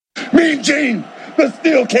Mean Gene, the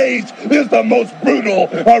Steel Cage is the most brutal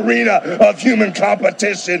arena of human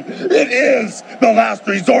competition. It is the last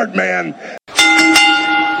resort, man.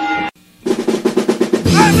 I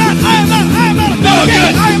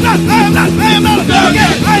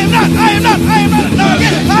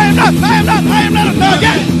am not a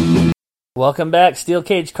nugget. Welcome back, Steel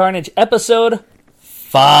Cage Carnage, episode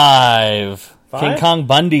 5. King Kong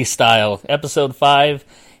Bundy style, episode 5,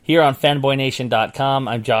 here on fanboynation.com.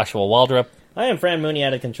 I'm Joshua Waldrop. I am Fran Mooney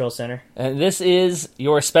at the Control Center. And this is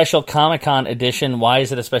your special Comic-Con edition. Why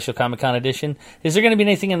is it a special Comic-Con edition? Is there going to be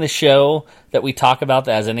anything in the show that we talk about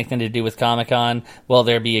that has anything to do with Comic-Con? Will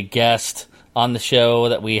there be a guest on the show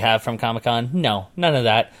that we have from Comic-Con? No, none of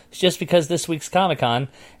that. It's just because this week's Comic-Con,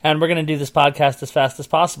 and we're going to do this podcast as fast as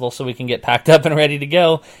possible so we can get packed up and ready to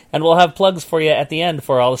go, and we'll have plugs for you at the end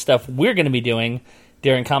for all the stuff we're going to be doing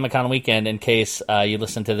during Comic-Con weekend in case you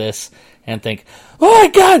listen to this and think, oh my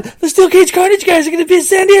god, the Steel Cage Carnage guys are going to be in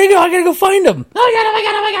San Diego, I got to go find them.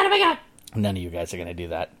 Oh my god. None of you guys are going to do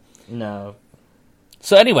that. No.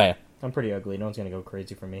 So anyway. I'm pretty ugly. No one's going to go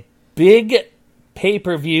crazy for me. Big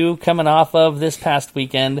pay-per-view coming off of this past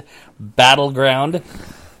weekend, Battleground.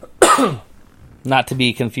 Not to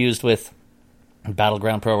be confused with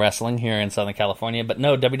Battleground Pro Wrestling here in Southern California, but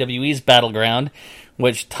no, WWE's Battleground,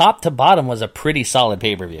 which top to bottom was a pretty solid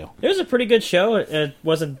pay-per-view. It was a pretty good show. It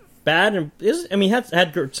wasn't bad.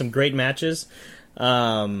 Had some great matches. What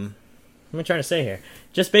am I trying to say here?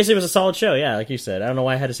 Just basically it was a solid show, yeah, like you said. I don't know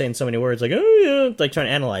why I had to say in so many words, like, oh yeah, like trying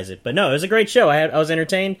to analyze it. But no, it was a great show. I was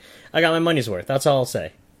entertained. I got my money's worth. That's all I'll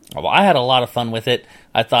say. Well, I had a lot of fun with it.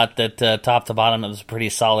 I thought that top to bottom it was a pretty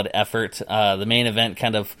solid effort. The main event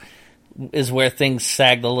kind of is where things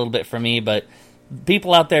sagged a little bit for me, but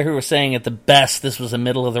people out there who were saying at the best this was a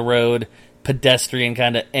middle-of-the-road, pedestrian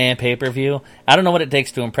kind of pay-per-view, I don't know what it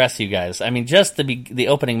takes to impress you guys. I mean, just the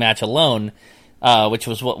opening match alone, which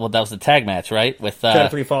was that was the tag match, right? With 2 out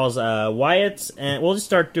of 3 falls, Wyatt's, and we'll just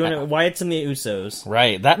start doing it. Wyatt's and the Usos.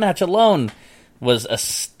 Right, that match alone was a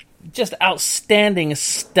just outstanding,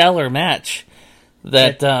 stellar match.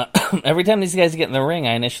 That every time these guys get in the ring,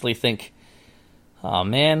 I initially think, oh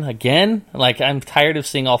man, again? Like, I'm tired of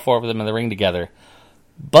seeing all 4 of them in the ring together.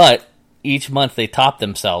 But each month they top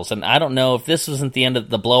themselves, and I don't know if this wasn't the end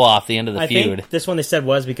of the blow-off, the end of the feud. Think this one they said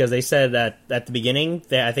was because they said that at the beginning,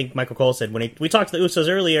 I think Michael Cole said, we talked to the Usos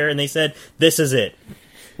earlier, and they said, this is it.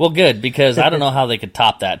 Well, good, because I don't know how they could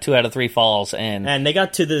top that. 2 out of 3 falls, and they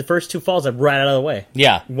got to the first 2 falls right out of the way.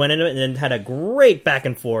 Yeah. Went into it and then had a great back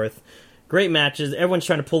and forth, great matches. Everyone's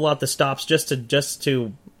trying to pull out the stops just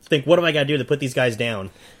to think, what do I got to do to put these guys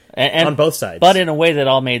down? And on both sides. But in a way that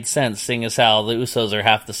all made sense, seeing as how the Usos are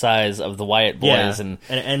half the size of the Wyatt boys. Yeah. And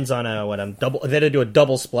it ends on a double. They had to do a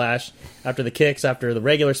double splash after the kicks, after the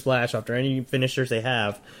regular splash, after any finishers they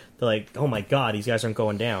have. They're like, oh my god, these guys aren't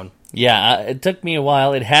going down. Yeah, it took me a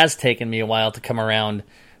while. It has taken me a while to come around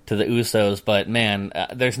to the Usos, but man,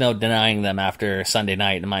 there's no denying them after Sunday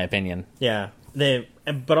night, in my opinion. Yeah,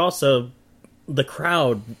 but also the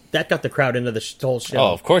crowd, that got the crowd into the whole show.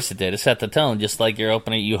 Oh, of course it did. It set the tone, just like your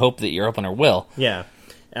opener. You hope that your opener will. Yeah.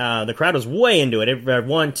 The crowd was way into it.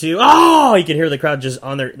 1, 2, oh! You could hear the crowd just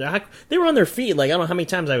on they were on their feet. Like, I don't know how many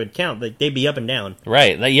times I would count. Like, they'd be up and down.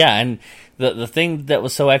 Right. Yeah, and the thing that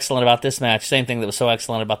was so excellent about this match, same thing that was so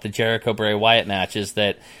excellent about the Jericho-Bray Wyatt match, is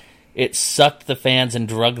that it sucked the fans and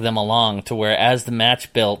drugged them along to where as the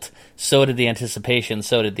match built, so did the anticipation,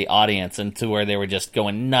 so did the audience, and to where they were just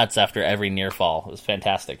going nuts after every near fall. It was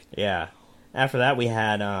fantastic. Yeah. After that, we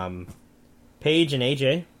had Paige and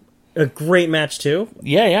AJ. A great match, too.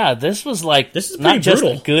 Yeah. This is not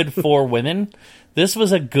brutal. just good for women. This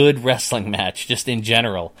was a good wrestling match, just in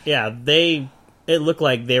general. Yeah, it looked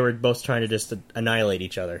like they were both trying to just annihilate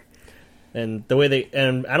each other. And the way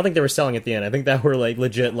and I don't think they were selling at the end. I think that were like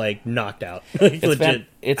legit, like knocked out.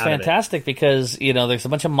 It's fantastic because, there's a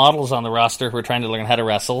bunch of models on the roster who are trying to learn how to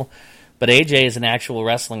wrestle, but AJ is an actual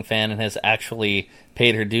wrestling fan and has actually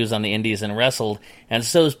paid her dues on the indies and wrestled, and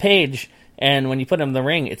so is Paige. And when you put them in the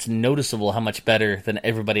ring, it's noticeable how much better than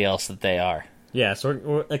everybody else that they are. Yeah, so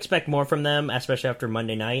we'll expect more from them, especially after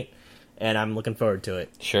Monday night, and I'm looking forward to it.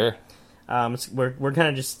 Sure. We're kind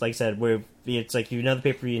of just, like I said, it's like you know the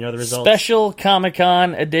pay-per-view, you know the results. Special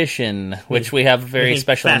Comic-Con edition, which we have a very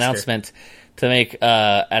special announcement to make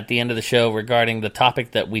at the end of the show regarding the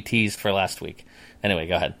topic that we teased for last week. Anyway,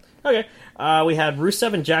 go ahead. Okay. We had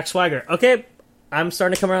Rusev and Jack Swagger. Okay, I'm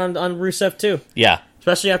starting to come around on Rusev, too. Yeah.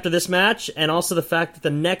 Especially after this match, and also the fact that the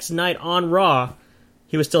next night on Raw,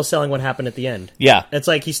 he was still selling what happened at the end. Yeah. It's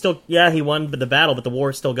like he won the battle, but the war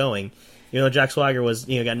is still going. Jack Swagger was,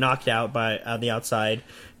 got knocked out by the outside.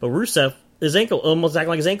 But Rusev his ankle almost acting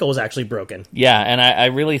like his ankle was actually broken. Yeah, and I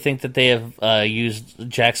really think that they have used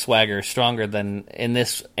Jack Swagger stronger than in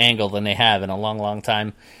this angle than they have in a long, long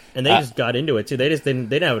time. And they just got into it too. They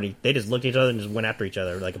didn't have any. They just looked at each other and just went after each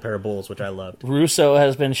other like a pair of bulls, which I loved. Rusev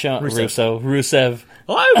has been shown. Rusev.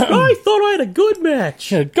 I thought I had a good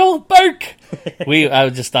match. Goldberg. I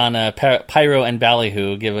was just on Pyro and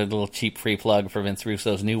Ballyhoo. Give a little cheap free plug for Vince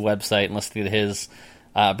Russo's new website and listen to his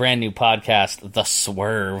brand new podcast, The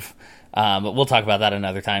Swerve. But we'll talk about that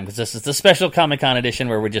another time because this is the special Comic-Con edition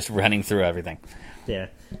where we're just running through everything. Yeah,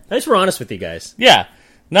 at least we're honest with you guys. Yeah.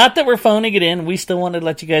 Not that we're phoning it in. We still wanted to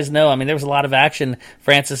let you guys know. I mean, there was a lot of action.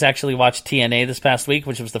 Francis actually watched TNA this past week,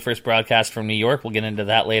 which was the first broadcast from New York. We'll get into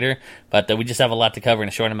that later. But we just have a lot to cover in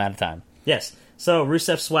a short amount of time. Yes. So,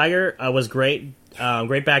 Rusev Swagger was great.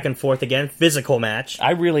 Great back and forth again. Physical match.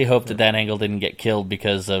 I really hope that angle didn't get killed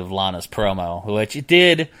because of Lana's promo, which it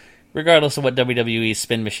did, regardless of what WWE's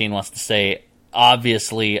Spin Machine wants to say,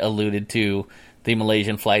 obviously alluded to the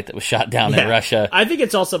Malaysian flight that was shot down in Russia. I think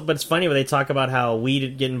it's also, but it's funny when they talk about how we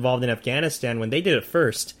did get involved in Afghanistan when they did it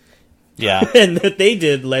first. Yeah. And that they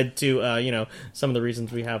did led to, some of the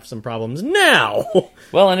reasons we have some problems now.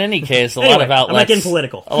 Well, in any case, a Anyway, lot of outlets... I'm not getting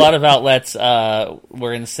political. A lot of outlets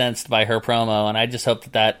were incensed by her promo, and I just hope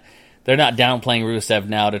that they're not downplaying Rusev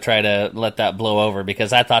now to try to let that blow over,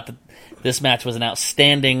 because I thought that this match was an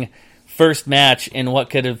outstanding first match in what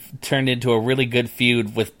could have turned into a really good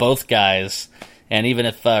feud with both guys. And even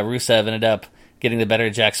if Rusev ended up getting the better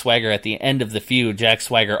of Jack Swagger at the end of the feud, Jack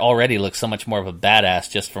Swagger already looks so much more of a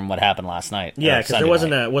badass just from what happened last night. Yeah, because there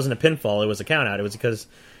wasn't a pinfall; it was a count out. It was because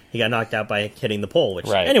he got knocked out by hitting the pole. Which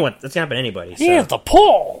anyone, that's gonna happen to anybody. He hit the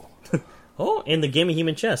pole. Oh, in the game of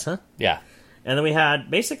human chess, huh? Yeah. And then we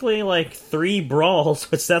had basically like 3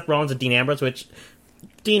 brawls with Seth Rollins and Dean Ambrose, which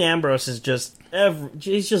Dean Ambrose is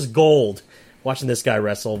he's just gold. Watching this guy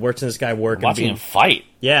wrestle, watching this guy work, watching him fight.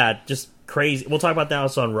 Yeah, just crazy. We'll talk about that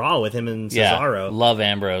also on Raw with him and Cesaro. Yeah, love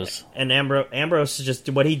Ambrose. And Ambrose is just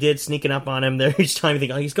what he did, sneaking up on him there each time. You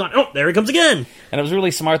think, oh, he's gone. Oh, there he comes again. And it was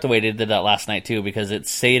really smart the way they did that last night too, because it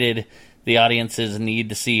sated the audience's need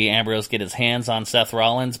to see Ambrose get his hands on Seth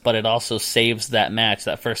Rollins, but it also saves that match,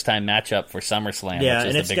 that first time matchup for SummerSlam, yeah, which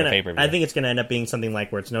is and the bigger pay-per-view. I think it's going to end up being something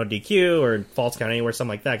like where it's no DQ or false count anywhere, something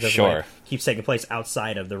like that. Because it keeps taking place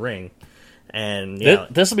outside of the ring. And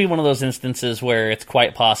this will be one of those instances where it's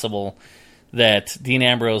quite possible that Dean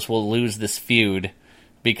Ambrose will lose this feud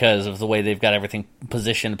because of the way they've got everything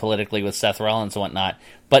positioned politically with Seth Rollins and whatnot,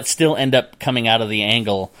 but still end up coming out of the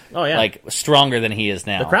angle like stronger than he is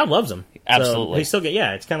now. The crowd loves him. Absolutely. So he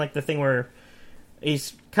still it's kind of like the thing where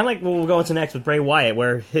he's kind of like what we'll go into next with Bray Wyatt,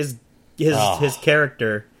 where his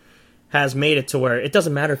character has made it to where it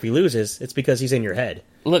doesn't matter if he loses, it's because he's in your head.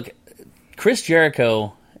 Look, Chris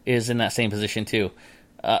Jericho is in that same position too.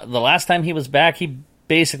 The last time he was back, he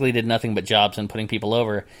basically did nothing but jobs and putting people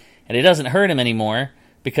over, and it doesn't hurt him anymore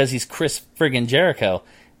because he's Chris friggin' Jericho.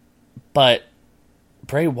 But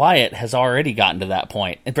Bray Wyatt has already gotten to that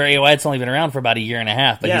point. And Bray Wyatt's only been around for about a year and a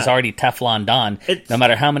half, but he's already Teflon Don. No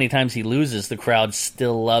matter how many times he loses, the crowd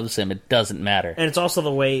still loves him. It doesn't matter. And it's also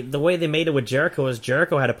the way they made it with Jericho is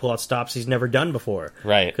Jericho had to pull out stops he's never done before.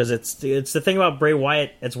 Right. Because it's the thing about Bray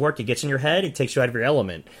Wyatt, it's work. It gets in your head, it takes you out of your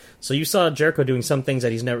element. So you saw Jericho doing some things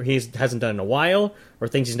that he hasn't done in a while, or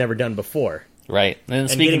things he's never done before. Right. And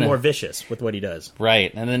getting more vicious with what he does.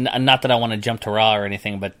 Right. And then, not that I want to jump to Raw or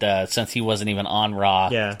anything, but since he wasn't even on Raw,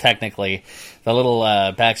 technically, the little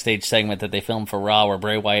backstage segment that they filmed for Raw where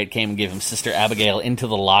Bray Wyatt came and gave him Sister Abigail into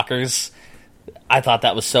the lockers, I thought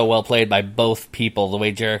that was so well played by both people, the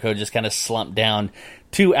way Jericho just kind of slumped down.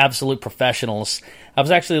 2 absolute professionals. I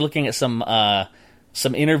was actually looking at some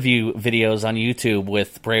interview videos on YouTube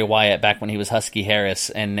with Bray Wyatt back when he was Husky Harris,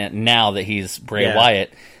 and now that he's Bray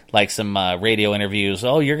Wyatt, like some radio interviews.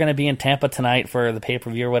 Oh, you're going to be in Tampa tonight for the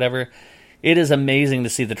pay-per-view or whatever. It is amazing to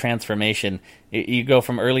see the transformation. You go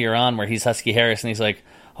from earlier on where he's Husky Harris and he's like,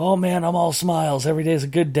 oh man, I'm all smiles. Every day's a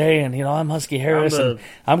good day, and I'm Husky Harris, and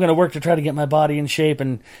I'm going to work to try to get my body in shape,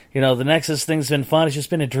 and the Nexus thing's been fun. It's just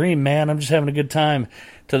been a dream, man. I'm just having a good time.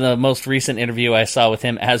 To the most recent interview I saw with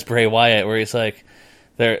him as Bray Wyatt, where he's like,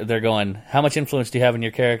 they're going, how much influence do you have in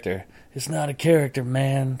your character? It's not a character,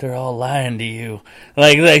 man. They're all lying to you.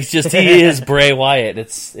 Like just he is Bray Wyatt.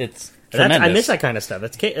 It's tremendous. I miss that kind of stuff.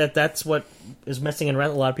 That's what is messing in a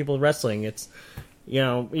lot of people wrestling. It's I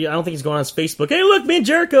don't think he's going on his Facebook. Hey, look, me and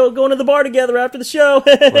Jericho going to the bar together after the show.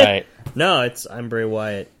 Right. No, I'm Bray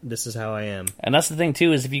Wyatt. This is how I am. And that's the thing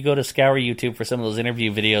too, is if you go to scour YouTube for some of those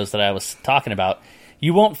interview videos that I was talking about,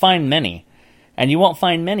 you won't find many. And you won't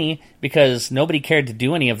find many because nobody cared to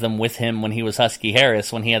do any of them with him when he was Husky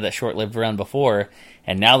Harris, when he had that short-lived run before.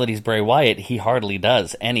 And now that he's Bray Wyatt, he hardly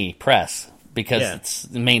does any press because it's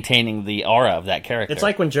maintaining the aura of that character. It's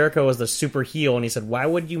like when Jericho was the super heel and he said, "Why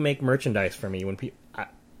would you make merchandise for me when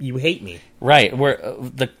you hate me?" Right. Or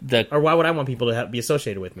why would I want people to be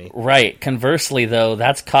associated with me? Right. Conversely, though,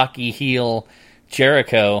 that's cocky heel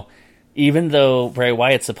Jericho. Even though Bray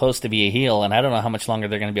Wyatt's supposed to be a heel, and I don't know how much longer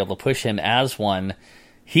they're going to be able to push him as one,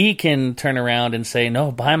 he can turn around and say,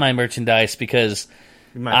 "No, buy my merchandise because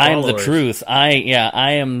I'm the truth. I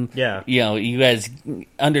am. Yeah. You guys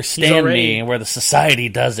understand me where the society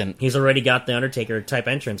doesn't." He's already got the Undertaker type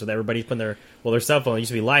entrance with everybody putting their cell phone. It used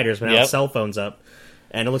to be lighters, but now it's cell phones up,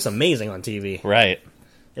 and it looks amazing on TV. Right.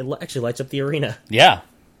 It actually lights up the arena. Yeah.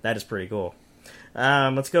 That is pretty cool.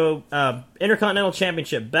 Let's go Intercontinental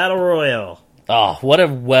Championship Battle Royal. Oh, what a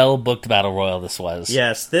well-booked Battle Royal this was.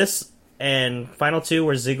 Yes, this and final two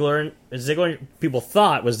were Ziggler people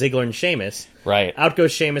thought was Ziggler and Sheamus. Right. Out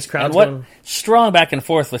goes Sheamus, crowd's going... Strong back and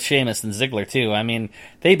forth with Sheamus and Ziggler, too. I mean,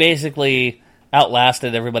 they basically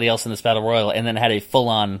outlasted everybody else in this Battle Royal and then had a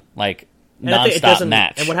full-on, non-stop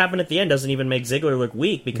match. And what happened at the end doesn't even make Ziggler look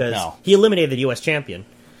weak because he eliminated the U.S. champion.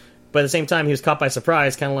 But at the same time, he was caught by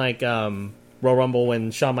surprise, kind of like... Royal Rumble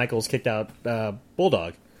when Shawn Michaels kicked out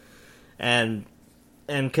Bulldog, and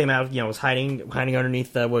came out, was hiding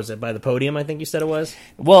underneath what was it, by the podium? I think you said it was.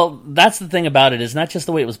 Well, that's the thing about it is not just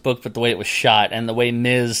the way it was booked, but the way it was shot and the way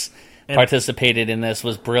Miz participated in this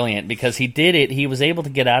was brilliant because he did it. He was able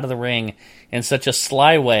to get out of the ring in such a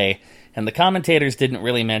sly way, and the commentators didn't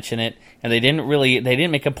really mention it, and they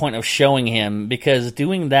didn't make a point of showing him because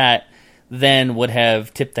doing that then would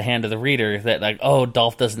have tipped the hand of the reader that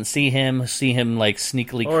Dolph doesn't see him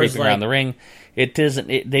sneakily creeping around the ring. It doesn't.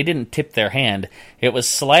 They didn't tip their hand. It was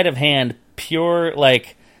sleight of hand, pure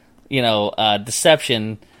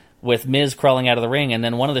deception with Miz crawling out of the ring. And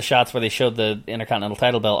then one of the shots where they showed the Intercontinental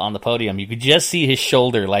title belt on the podium, you could just see his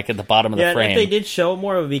shoulder at the bottom of the frame. Yeah, if they did show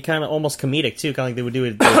more, it would be kind of almost comedic too, kind of like they would do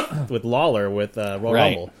it with Lawler with Royal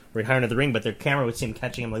Rumble. Where he'd hire into the ring, but their camera would see him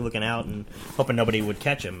catching him, looking out and hoping nobody would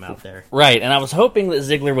catch him out there. Right, and I was hoping that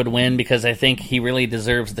Ziggler would win because I think he really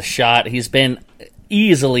deserves the shot. He's been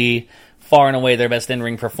easily, far and away, their best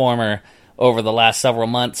in-ring performer over the last several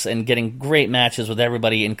months and getting great matches with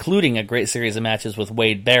everybody, including a great series of matches with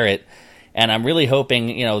Wade Barrett. And I'm really hoping,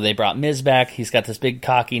 they brought Miz back. He's got this big,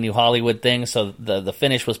 cocky New Hollywood thing, so the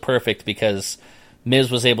finish was perfect because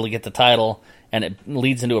Miz was able to get the title. And it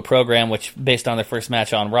leads into a program which, based on their first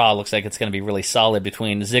match on Raw, looks like it's going to be really solid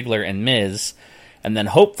between Ziggler and Miz. And then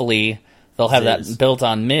hopefully they'll have that belt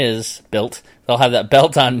on Miz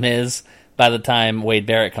by the time Wade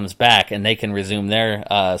Barrett comes back, and they can resume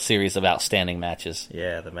their series of outstanding matches.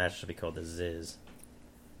 Yeah, the match should be called the Ziz.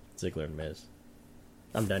 Ziggler and Miz.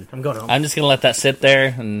 I'm done. I'm going home. I'm just going to let that sit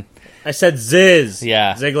there. And I said Ziz.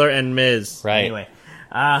 Yeah. Ziggler and Miz. Right. Anyway.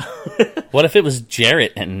 What if it was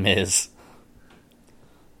Jarrett and Miz?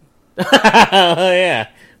 Oh yeah,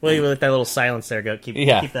 well, you let that little silence there go. Keep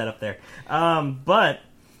that up there. What was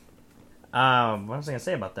I going to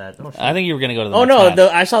say about that? I think you were going to go to the next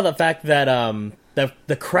match. I saw the fact that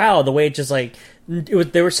the crowd, the way it just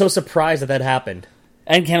they were so surprised that happened.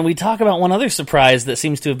 And can we talk about one other surprise that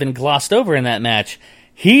seems to have been glossed over in that match?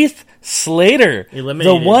 Heath Slater,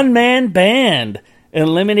 the one-man band,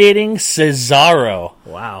 eliminating Cesaro.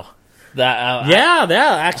 Wow.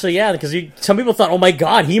 Actually, because some people thought, oh my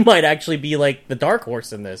god, he might actually be like the dark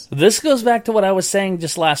horse in this. This goes back to what I was saying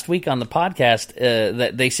just last week on the podcast,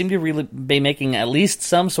 that they seem to really be making at least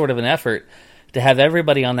some sort of an effort to have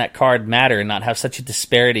everybody on that card matter and not have such a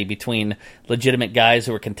disparity between legitimate guys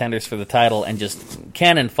who are contenders for the title and just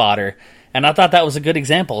cannon fodder. And I thought that was a good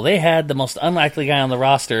example. They had the most unlikely guy on the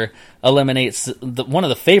roster eliminate one of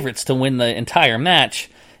the favorites to win the entire match.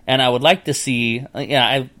 And I would like to see...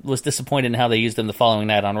 I was disappointed in how they used him the following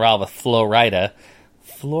night on Raw with Florida?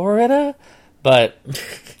 But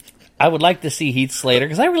I would like to see Heath Slater,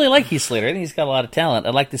 because I really like Heath Slater. I think he's got a lot of talent.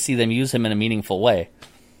 I'd like to see them use him in a meaningful way.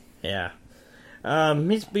 Yeah.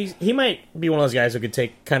 He might be one of those guys who could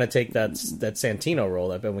take that Santino role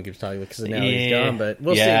that Ben keeps talking about, because now he's gone. But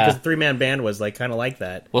we'll see, because the three-man band was kind of like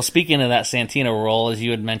that. Well, speaking of that Santino role, as you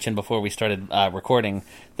had mentioned before we started recording,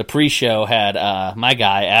 the pre-show had my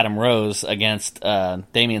guy Adam Rose against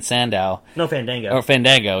Damian Sandow. No, Fandango. Or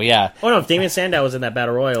Fandango, yeah. Oh no, Damian Sandow was in that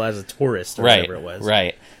Battle Royal as a tourist or whatever it was.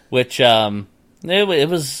 Right. Which it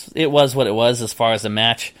was what it was as far as the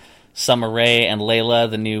match. Summer Rae and Layla,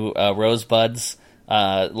 the new Rosebuds,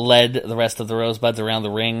 led the rest of the Rosebuds around the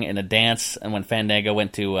ring in a dance, and when Fandango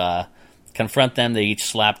went to confront them, they each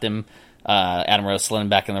slapped him Adam Rose slid him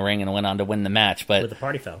back in the ring and went on to win the match. But With the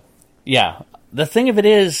party foul. yeah, the thing of it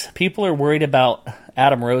is, people are worried about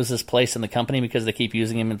Adam Rose's place in the company because they keep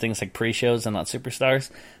using him in things like pre-shows and not superstars.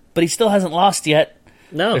 But he still hasn't lost yet.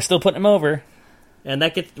 No. They're still putting him over. And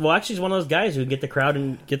that gets actually he's one of those guys who can get the crowd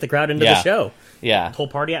into the show. Yeah. The whole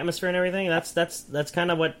party atmosphere and everything. That's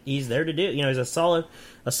kind of what he's there to do. You know, he's a solid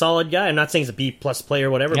guy. I'm not saying he's a B+ player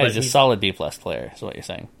or whatever, Yeah, but he's a solid B+ player, is what you're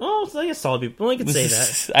saying. Oh, so I guess solid B. Well, I could say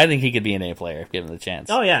that. I think he could be an A player if given the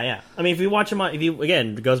chance. Oh yeah. I mean, if you watch him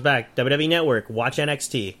again, it goes back WWE Network, watch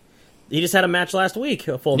NXT. He just had a match last week,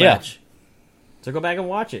 a full match. So go back and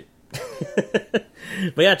watch it.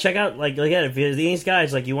 But yeah, check out again, if these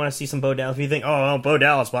guys you want to see some Bo Dallas, if you think Bo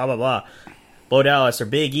Dallas, blah blah blah, Bo Dallas or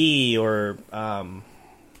Big E or who are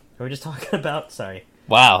we just talking about? Sorry.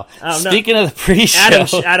 Wow. Speaking of the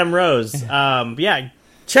pre-show, Adam Rose.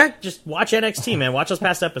 Just watch NXT, man. Watch those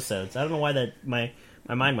past episodes. I don't know why that my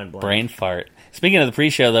mind went blank. Brain fart. Speaking of the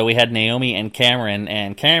pre-show, though, we had Naomi and Cameron,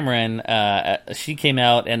 she came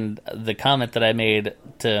out, and the comment that I made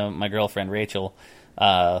to my girlfriend Rachel,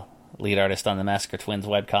 lead artist on the Massacre Twins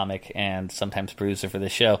webcomic and sometimes producer for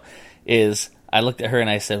this show, is I looked at her and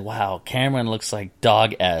I said, wow, Cameron looks like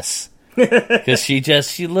Dog S. Because she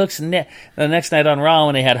looks... The next night on Raw,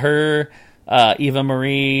 when they had her, Eva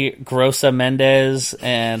Marie, Grossa Mendez,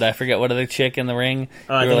 and I forget what other chick in the ring.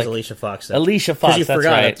 Oh, I think it was Alicia Fox. Alicia Fox, that's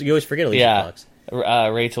right. You always forget Alicia Fox.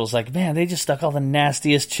 Rachel's like, man, they just stuck all the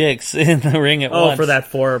nastiest chicks in the ring at once. Oh, for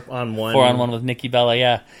that 4-on-1. 4-on-1 with Nikki Bella,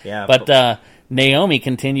 yeah. Yeah. But Naomi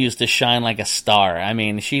continues to shine like a star. I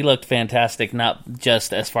mean, she looked fantastic, not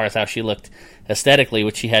just as far as how she looked aesthetically,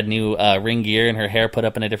 which she had new ring gear and her hair put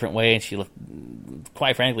up in a different way, and she looked,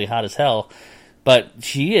 quite frankly, hot as hell. But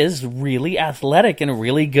she is really athletic and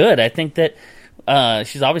really good. I think that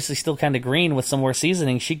she's obviously still kind of green with some more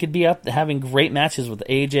seasoning. She could be up having great matches with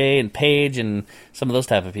AJ and Paige and some of those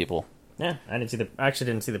type of people. Yeah, I actually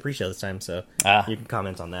didn't see the pre-show this time, so you can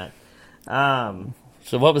comment on that.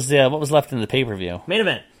 So what was left in the pay-per-view? Main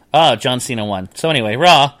event. Oh, John Cena won. So anyway,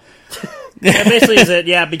 Raw. That basically is it.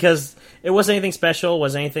 Yeah, because it wasn't anything special.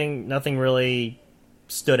 Nothing really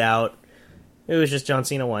stood out. It was just John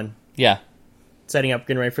Cena won. Yeah. Setting up,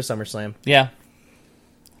 getting ready for SummerSlam. Yeah.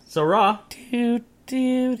 So Raw. Do.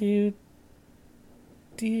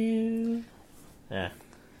 Yeah.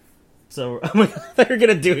 So I thought you were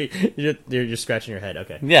gonna do it. You're just scratching your head.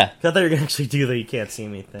 Okay. Yeah. I thought you were gonna actually do the "you can't see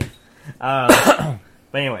me" thing. But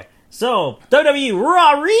anyway, so WWE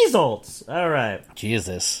Raw results. All right.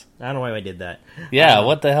 Jesus. I don't know why I did that. Yeah.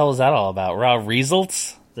 What the hell is that all about? Raw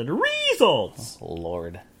results. The results. Oh,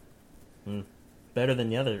 Lord. Better than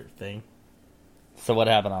the other thing. So what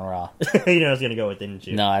happened on Raw? You know I was gonna go with, didn't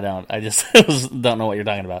you? No, I don't. I just don't know what you're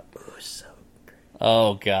talking about. It was so great.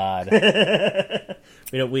 Oh God. The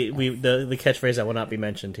catchphrase that will not be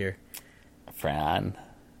mentioned here. Fran.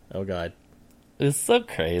 Oh God. It's so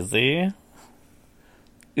crazy.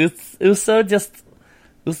 It was so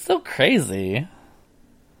crazy.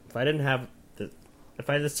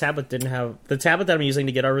 This tablet didn't have the tablet that I'm using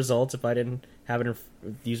to get our results, if I didn't have it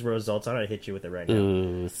these results, I'm gonna hit you with it right now.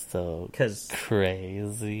 Ooh, so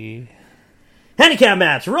crazy. Handicap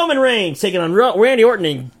match: Roman Reigns taking on Randy Orton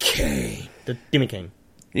and Kane, the Demon King.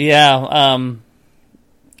 Yeah.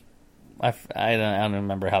 I don't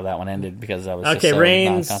remember how that one ended because I was okay.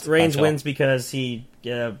 Just so Reigns wins because he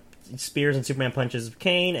spears and Superman punches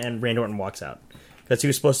Kane, and Randy Orton walks out because he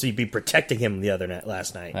was supposed to be protecting him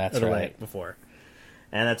last night. That's or the right. night before.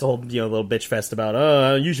 And that's a whole little bitch fest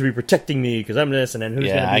about you should be protecting me because I'm this, and then who's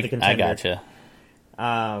going to be the contender? I gotcha.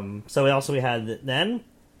 So we had then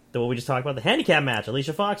what we just talked about, the handicap match: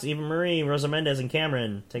 Alicia Fox, Eva Marie, Rosa Mendez, and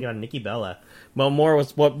Cameron taking on Nikki Bella. Well, more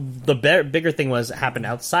was what the bigger thing was happened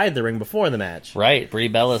outside the ring before the match. Right, Brie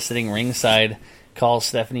Bella sitting ringside calls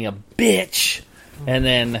Stephanie a bitch, and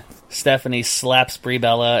then Stephanie slaps Brie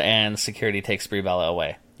Bella, and security takes Brie Bella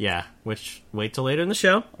away. Yeah, which wait till later in the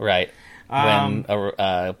show. Right. When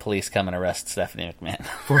police come and arrest Stephanie McMahon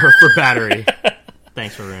for battery.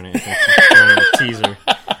 Thanks for ruining it. Thanks for ruining the teaser.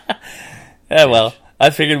 Yeah, well,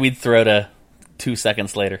 I figured we'd throw to 2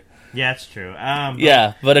 seconds later. Yeah, it's true.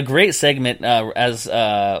 But a great segment, as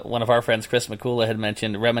one of our friends, Chris McCula, had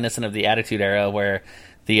mentioned, reminiscent of the Attitude Era, where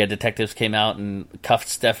the detectives came out and cuffed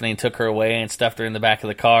Stephanie and took her away and stuffed her in the back of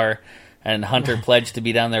the car, and Hunter pledged to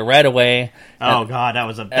be down there right away. Oh God, that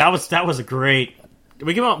was a great.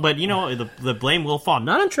 We come out, but the blame will fall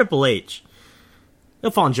not on Triple H. It'll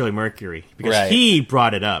fall on Joey Mercury because he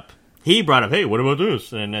brought it up. He brought up, hey, what about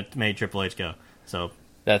this? And that made Triple H go. So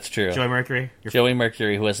That's true. Joey Mercury. Joey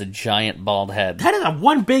Mercury, who has a giant bald head. That is a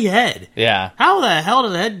one big head. Yeah. How the hell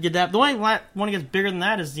did the head get that? The only one that gets bigger than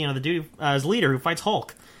that is, the dude, his leader who fights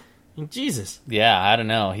Hulk. I mean, Jesus. Yeah, I don't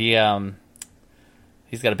know.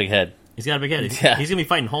 He's got a big head. He's got a big head. Yeah. He's going to be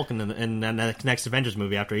fighting Hulk in the next Avengers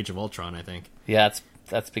movie after Age of Ultron, I think. Yeah,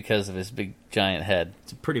 that's because of his big, giant head.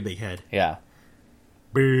 It's a pretty big head. Yeah.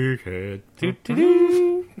 Big head. Big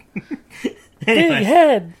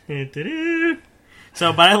head.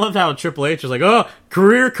 So, but I loved how Triple H was like, "Oh,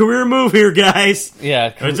 career move here, guys."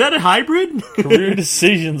 Yeah. Is that a hybrid? Career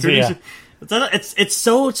decisions. Yeah. It's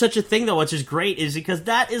such a thing though, which is great, is because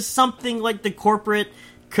that is something like the corporate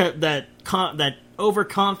that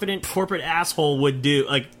overconfident corporate asshole would do.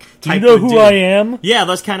 Like, do you know who I am? Yeah,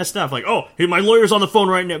 that's kind of stuff. Like, oh, hey, my lawyer's on the phone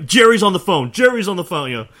right now. Jerry's on the phone.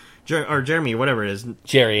 Or Jeremy, or whatever it is.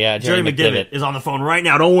 Jerry McDivitt is on the phone right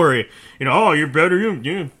now. Don't worry. Oh, you're better.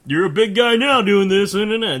 You're a big guy now doing this.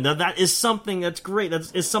 Now, that is something that's great.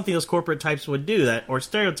 That is something those corporate types would do, or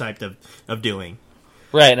stereotyped of doing.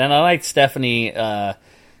 Right, and I like Stephanie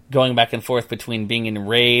going back and forth between being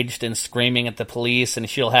enraged and screaming at the police, and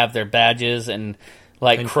she'll have their badges and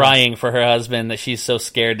crying for her husband that she's so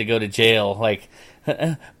scared to go to jail.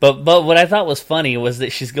 But what I thought was funny was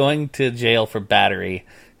that she's going to jail for battery.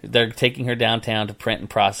 They're taking her downtown to print and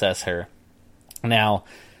process her. Now,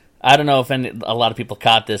 I don't know if a lot of people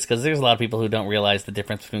caught this, because there's a lot of people who don't realize the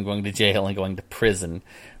difference between going to jail and going to prison.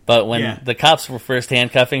 But when the cops were first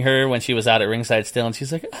handcuffing her when she was out at ringside still, and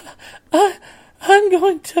she's like, I'm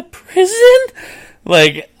going to prison?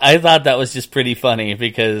 I thought that was just pretty funny,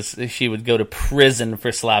 because she would go to prison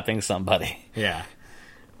for slapping somebody. Yeah.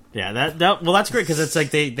 Yeah, that's great, because it's like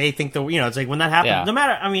they think it's like when that happens, no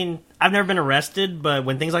matter, I mean, I've never been arrested, but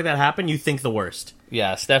when things like that happen, you think the worst.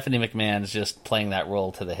 Yeah, Stephanie McMahon's just playing that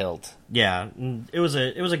role to the hilt. Yeah, it was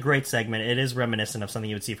a great segment. It is reminiscent of something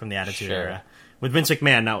you would see from the Attitude Era. With Vince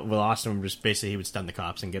McMahon, not with Austin, just basically he would stun the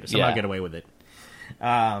cops and get away with it.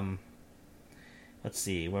 Let's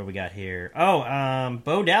see, what do we got here? Oh,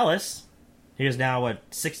 Bo Dallas. He was now,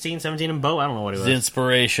 16, 17, and Bo? I don't know what he was. It's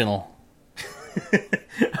inspirational.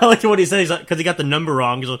 I like what he says, because he got the number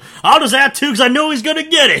wrong. He's like, I'll just add 2 because I know he's going to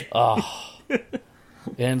get it. Oh,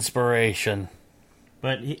 inspiration.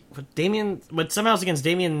 But somehow it's against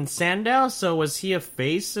Damian Sandow, so was he a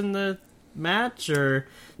face in the match? Or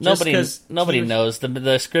nobody knows.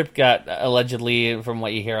 The script got, allegedly, from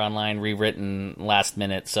what you hear online, rewritten last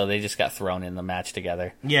minute, so they just got thrown in the match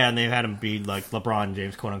together. Yeah, and they had him be like LeBron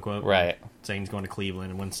James, quote unquote. Right. Saying he's going to Cleveland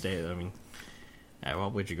and wouldn't stay. I mean,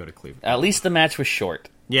 well, would you go to Cleveland? At least the match was short.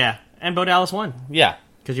 Yeah, and Bo Dallas won. Yeah.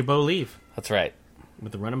 Because you Bo leave. That's right.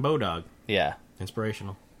 With the running Bo dog. Yeah.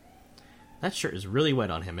 Inspirational. That shirt is really wet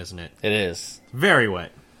on him, isn't it? It is. Very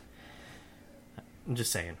wet. I'm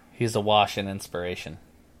just saying. He's a wash in inspiration.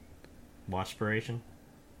 Washpiration?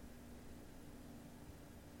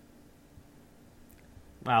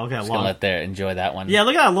 Wow, look at that long... enjoy that one. Yeah,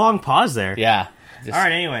 look at that long pause there. Yeah. All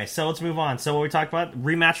right, anyway, so let's move on. So what we talked about,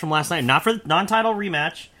 rematch from last night. Not for the non-title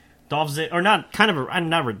rematch. Dolph Ziggler, or not, kind of a,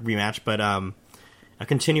 not a rematch, but a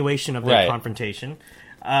continuation of their confrontation.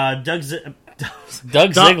 Doug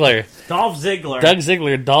Ziggler. Dolph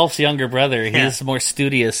Ziggler, Dolph's younger brother. Yeah. He's more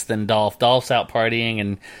studious than Dolph. Dolph's out partying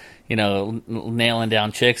and, nailing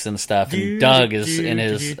down chicks and stuff. And Doug is in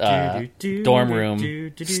his dorm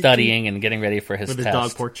room studying and getting ready for his test. With his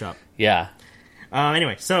dog pork chop. Yeah.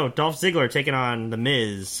 Anyway, so Dolph Ziggler taking on The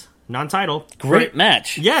Miz. Non-title. Great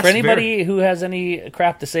match. Yes. For anybody who has any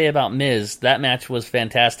crap to say about Miz, that match was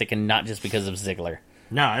fantastic, and not just because of Ziggler.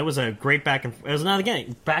 No, it was a great back and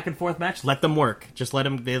forth match. Let them work. Just let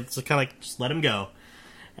them. It's kind of like just let them go,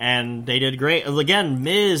 and they did great. Again,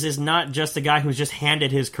 Miz is not just a guy who's just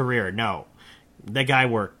handed his career. No, that guy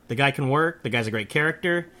worked. The guy can work. The guy's a great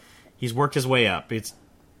character. He's worked his way up. It's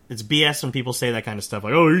BS when people say that kind of stuff.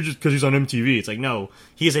 Like, oh, you're just because he's on MTV. It's like, no,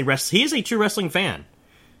 he is a true wrestling fan.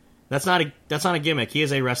 That's not a gimmick. He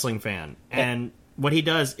is a wrestling fan, and what he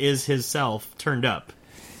does is himself turned up.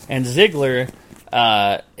 And Ziggler,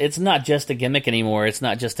 it's not just a gimmick anymore. It's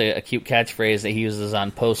not just a cute catchphrase that he uses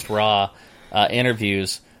on post-Raw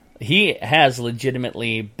interviews. He has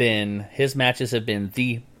legitimately been, his matches have been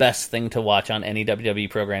the best thing to watch on any WWE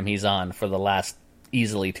program he's on for the last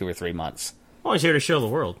easily 2 or 3 months. Oh, he's here to show the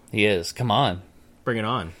world. He is. Come on. Bring it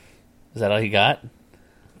on. Is that all you got?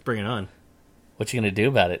 Bring it on. What you going to do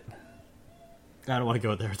about it? I don't want to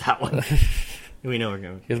go there with that one. We know we're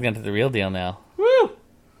going. He's going to the real deal now. Woo!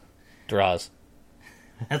 Draws.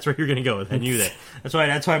 That's where you're going to go with. I knew that. That's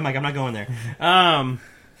why I'm like, I'm not going there.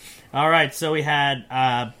 All right, so we had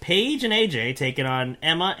Paige and AJ taking on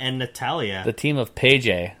Emma and Natalya. The team of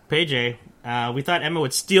Paige. Paige, We thought Emma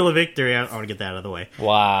would steal a victory. I want to get that out of the way.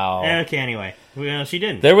 Wow. Okay, anyway. She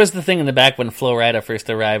didn't. There was the thing in the back when Flo Rida first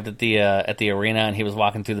arrived at the arena, and he was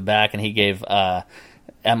walking through the back, and he gave Emma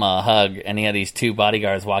a hug, and he had these 2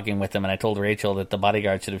 bodyguards walking with him, and I told Rachel that the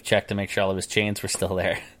bodyguard should have checked to make sure all of his chains were still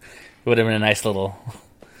there. It would have been a nice little...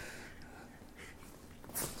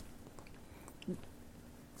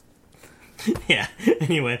 Yeah,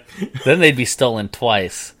 anyway. Then they'd be stolen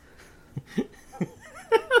twice.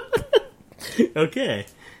 Okay.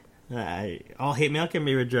 All hate mail can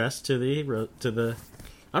be redressed to the.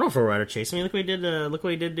 I don't know if we're right or chasing me. Look what he did. Look what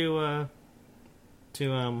he did to.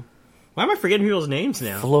 Why am I forgetting people's names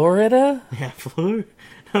now? Florida? Yeah, Florida.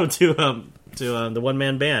 No, to the one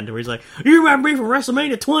man band where he's like, "You remember me from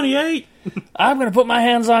WrestleMania 28? I'm gonna put my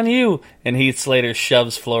hands on you." And Heath Slater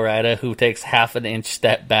shoves Flo Rida, who takes half an inch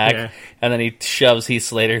step back, and then he shoves Heath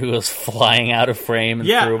Slater, who goes flying out of frame. And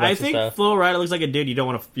through a bunch I think of stuff. Flo Rida looks like a dude you don't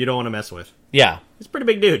want to mess with. Yeah. He's a pretty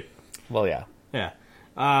big dude. Well, yeah. Yeah.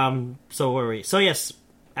 So where were we? So yes,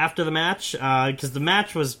 after the match, because the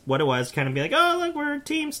match was what it was, kind of be like, oh look, we're a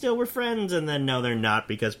team still, we're friends, and then no, they're not,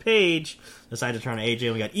 because Paige decided to turn on AJ,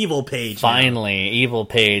 and we got Evil Paige. Finally, now. Evil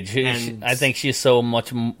Paige. And I think she's so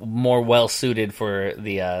much more well suited for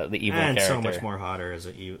the evil and character. so much more hotter as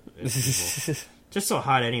evil. Just so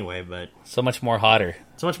hot anyway, but so much more hotter.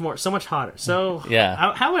 So much hotter. So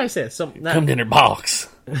yeah, how would I say it? Come in her box.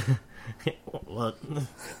 Well,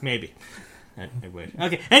 maybe. I wish.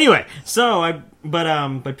 Okay. Anyway,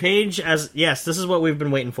 but Paige this is what we've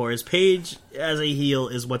been waiting for. Is Paige as a heel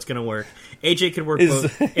is what's going to work. AJ could work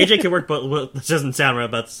both. AJ could work both. Well, this doesn't sound what I'm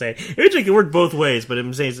about to say. AJ can work both ways, but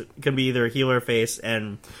I'm saying it can be either a heel or a face,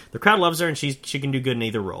 and the crowd loves her, and she can do good in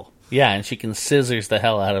either role. Yeah, and she can scissors the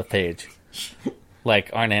hell out of Paige,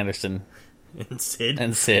 like Arn Anderson and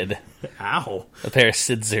Sid. Ow! A pair of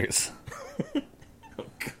scissors.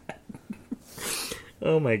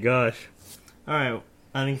 Oh my gosh. Alright,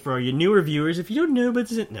 I think for you newer viewers, if you don't know about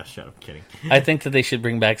this... No, shut up, I'm kidding. I think that they should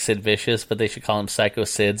bring back Sid Vicious, but they should call him Psycho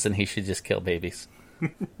Sids, and he should just kill babies.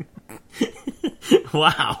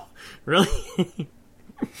 Wow. Really?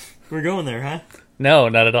 We're going there, huh? No,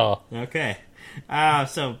 not at all. Okay.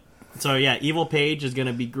 So yeah, Evil Paige is going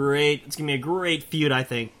to be great. It's going to be a great feud, I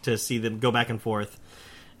think, to see them go back and forth.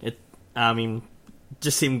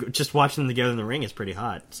 Just watching them together in the ring is pretty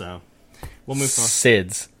hot, so... We'll move on.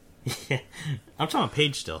 Sids. Yeah. I'm talking about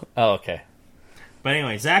Paige still. Oh, okay. But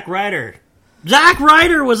anyway, Zack Ryder. Zack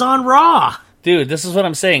Ryder was on Raw! Dude, this is what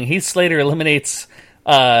I'm saying. Heath Slater eliminates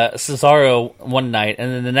Cesaro one night,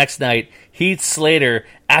 and then the next night, Heath Slater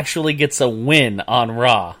actually gets a win on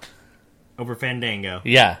Raw. Over Fandango.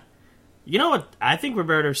 Yeah. You know what? I think we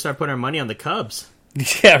better start putting our money on the Cubs.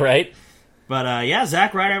 Yeah, right? But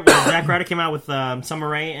Zack Ryder came out with Summer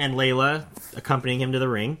Rae and Layla accompanying him to the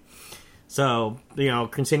ring. So,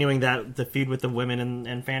 continuing the feud with the women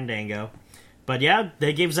and Fandango. But yeah,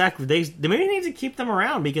 they gave Zack... They maybe need to keep them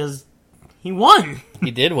around because he won.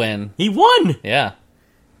 He did win. He won! Yeah.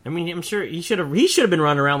 I mean, I'm sure he should have been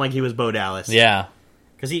running around like he was Bo Dallas. Yeah.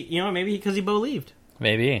 Because maybe because he Bo-leaved.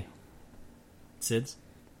 Maybe. Sids?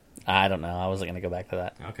 I don't know. I wasn't going to go back to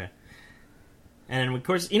that. Okay. And of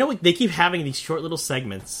course, they keep having these short little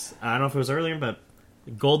segments. I don't know if it was earlier, but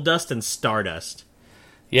Goldust and Stardust.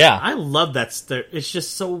 Yeah. I love that. It's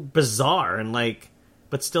just so bizarre and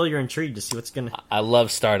but still you're intrigued to see what's going to... I love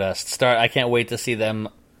Stardust. I can't wait to see them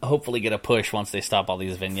hopefully get a push once they stop all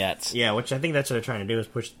these vignettes. Yeah, which I think that's what they're trying to do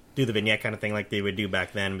is do the vignette kind of thing like they would do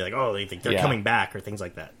back then and be like, oh, they think they're coming back or things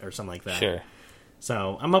like that or something like that. Sure.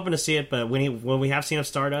 So I'm hoping to see it, but when we have seen of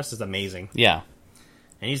Stardust, it's amazing. Yeah.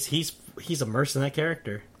 And he's immersed in that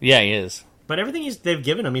character. Yeah, he is. But everything they've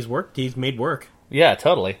given him, he's made work. Yeah,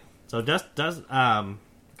 totally. So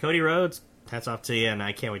Cody Rhodes, hats off to you, and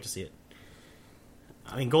I can't wait to see it.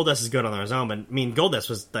 I mean, Goldust is good on his own, but I mean, Goldust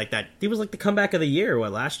was like that. He was like the comeback of the year.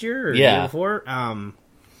 What, last year or the year before?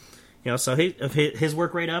 So his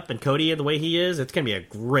work rate up, and Cody the way he is, it's gonna be a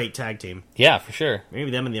great tag team. Yeah, for sure. Maybe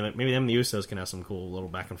them and the Usos can have some cool little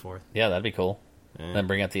back and forth. Yeah, that'd be cool. Yeah. Then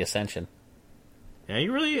bring up the Ascension. Yeah,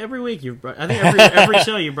 you really every week you brought. I think every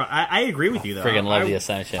show you brought. I agree with you though. Friggin' love the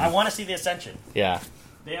Ascension. I want to see the Ascension. Yeah.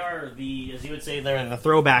 They are as you would say, they're the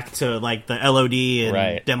throwback to like the LOD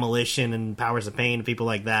and Demolition and Powers of Pain, people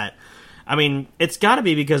like that. I mean, it's got to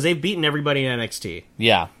be because they've beaten everybody in NXT.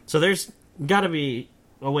 Yeah. So there's got to be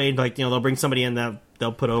a way, they'll bring somebody in that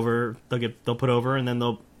they'll put over, and then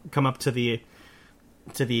they'll come up to the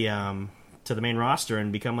main roster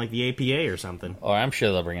and become like the APA or something. Or I'm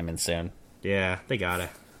sure they'll bring him in soon. Yeah, they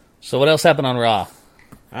gotta. So what else happened on Raw?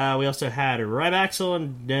 We also had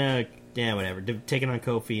Ryback and whatever, taking on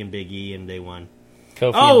Kofi and Big E, and they won.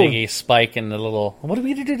 Kofi and Big E, Spike, and the little. What are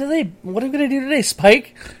we gonna do today? What are we gonna do today,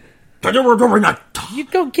 Spike? You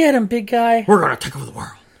go get him, big guy. We're gonna take over the world.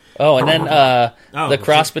 Oh, and then the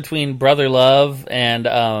cross between Brother Love and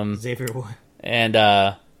Xavier Wood and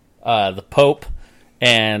the Pope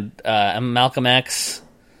and Malcolm X.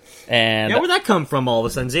 And where'd that come from? All of a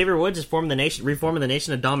sudden, Xavier Woods just reforming the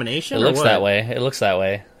nation of domination. It looks that way. It looks that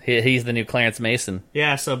way. He's the new Clarence Mason.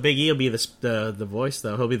 Yeah, so Big E will be the voice,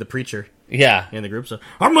 though. He'll be the preacher. Yeah, in the group. So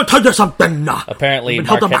I'm gonna tell you something. Apparently,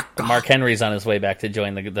 Mark Henry's on his way back to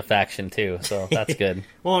join the faction too. So that's good.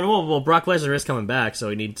 well, Brock Lesnar is coming back, so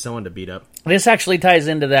we need someone to beat up. This actually ties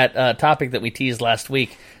into that topic that we teased last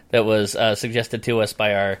week. That was suggested to us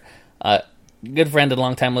by our good friend and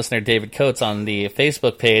longtime listener David Coates on the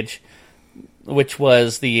Facebook page, which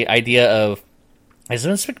was the idea of, is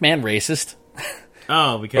Vince McMahon racist?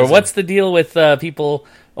 Oh, because or what's the deal with people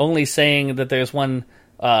only saying that there's one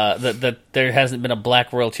that there hasn't been a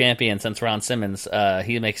black world champion since Ron Simmons?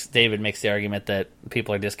 David makes the argument that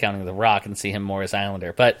people are discounting The Rock and see him more as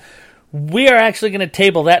Islander, but we are actually going to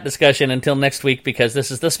table that discussion until next week because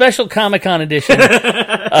this is the special Comic-Con edition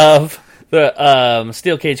of the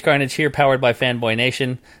Steel Cage Carnage here, powered by Fanboy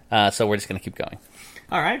Nation. So we're just going to keep going.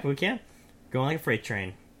 All right, we can. Going like a freight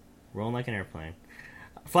train. Rolling like an airplane.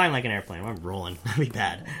 Flying like an airplane. I'm rolling. That'd be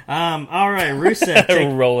bad. All right,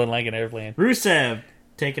 Rusev. Rolling like an airplane. Rusev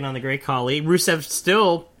taking on the Great Khali. Rusev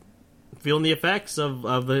still feeling the effects of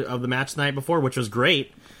the match the night before, which was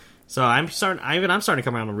great. So I'm starting to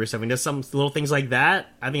come around with Rusev. And does some little things like that.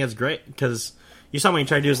 I think that's great because you saw when he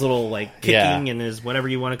tried to do his little kicking and his whatever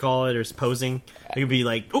you want to call it or his posing. He'd be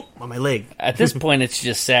like, "Oh, on my leg." At this point, it's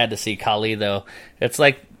just sad to see Khali though. It's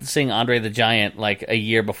like seeing Andre the Giant like a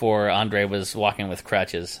year before Andre was walking with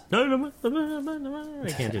crutches. I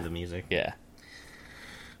can't do the music. Yeah.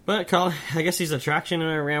 But Khali, I guess he's an attraction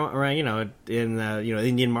around in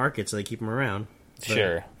Indian markets, so they keep him around. But,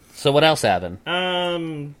 sure. So what else happened?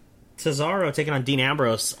 Cesaro taking on Dean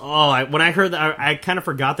Ambrose. Oh, when I heard that, I kind of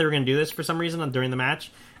forgot they were going to do this for some reason during the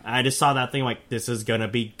match. I just saw that thing like, this is going to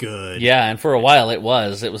be good. Yeah, and for a while it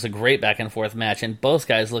was. It was a great back and forth match, and both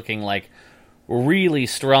guys looking like really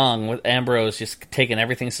strong, with Ambrose just taking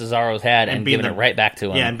everything Cesaro's had and giving it right back to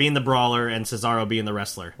him. Yeah, and being the brawler and Cesaro being the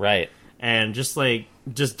wrestler. Right. And just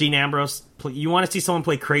Dean Ambrose, you want to see someone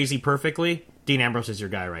play crazy perfectly? Dean Ambrose is your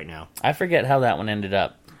guy right now. I forget how that one ended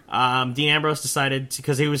up. Dean Ambrose decided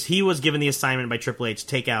because he was given the assignment by Triple H,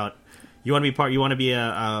 take out. You want to be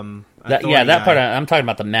a that part. I'm talking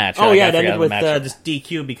about the match. Oh yeah, that ended with just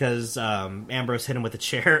DQ because Ambrose hit him with a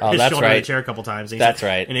chair. Oh, that's right. With a chair a couple times. That's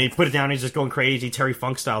right. And he put it down. And he's just going crazy, Terry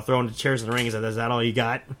Funk style, throwing the chairs in the ring. He said, "Is that all you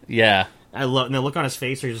got?" Yeah. I love. And the look on his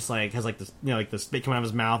face, where he just has this, the spit coming out of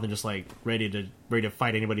his mouth, and just ready to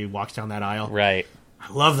fight anybody who walks down that aisle. Right.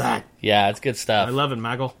 I love that. Yeah, it's good stuff. I love it,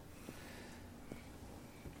 Maggle.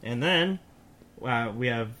 And then we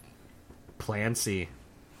have Plan C.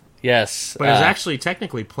 Yes. But it's actually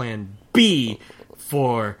technically Plan B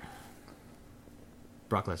for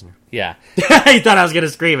Brock Lesnar. Yeah. You thought I was going to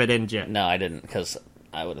scream it, didn't you? No, I didn't, because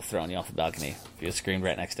I would have thrown you off the balcony if you had screamed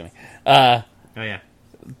right next to me. Oh, yeah.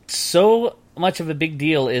 So much of a big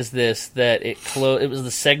deal is this that it was the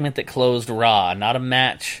segment that closed Raw, not a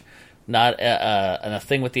match, not a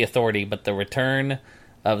thing with the Authority, but the return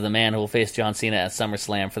of the man who will face John Cena at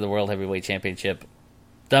SummerSlam for the World Heavyweight Championship.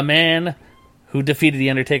 The man who defeated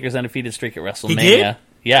The Undertaker's undefeated streak at WrestleMania. He did?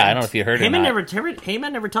 Yeah, I don't know if you heard it or not.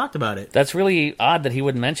 Heyman never talked about it. That's really odd that he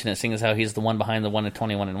wouldn't mention it, seeing as how he's the one behind the 1 at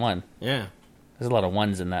 21-1. Yeah. There's a lot of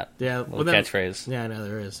ones in that catchphrase. Yeah, I know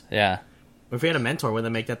there is. Yeah. If we had a mentor,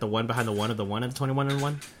 wouldn't they make that the one behind the 1 of the 1 at the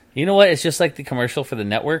 21-1? You know what? It's just like the commercial for the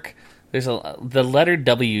network. The letter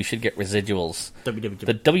W should get residuals. The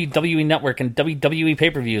WWE Network and WWE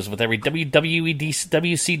pay-per-views with every WWE,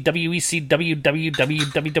 WC, WEC,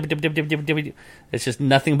 WWW. It's just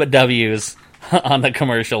nothing but W's on the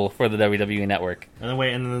commercial for the WWE Network. And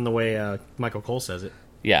then the way Michael Cole says it.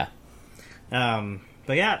 Yeah. But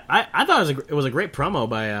yeah, I thought it was a great promo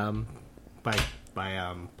by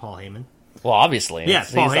Paul Heyman. Well, obviously. Yeah,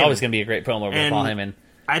 he's always going to be a great promo by Paul Heyman.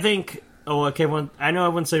 I think... Oh, okay. I know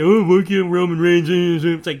everyone say, "Oh, why can't Roman Reigns?"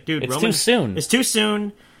 It's like, dude, it's too soon. It's too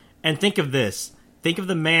soon. And think of this: think of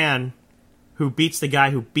the man who beats the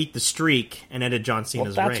guy who beat the streak and ended John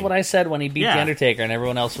Cena's reign. That's what I said when he beat the Undertaker, and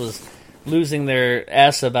everyone else was losing their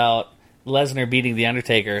ass about Lesnar beating the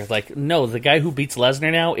Undertaker. Like, no, the guy who beats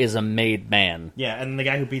Lesnar now is a made man. Yeah, and the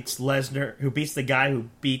guy who beats Lesnar, who beats the guy who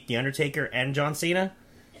beat the Undertaker and John Cena,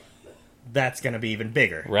 that's going to be even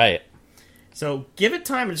bigger. Right. So give it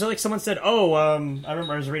time. It's like someone said, I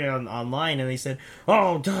remember I was reading online and they said,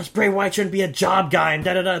 "Oh, Bray Wyatt shouldn't be a job guy," and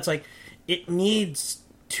da-da-da. It's like, it needs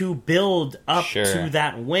to build up to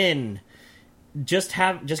that win. Just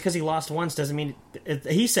because he lost once doesn't mean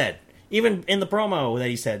he said, even in the promo that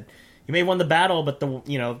he said, you may have won the battle, but I'm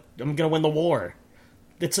going to win the war.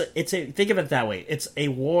 It's a think of it that way. It's a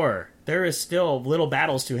war. There is still little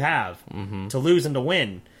battles to have, to lose and to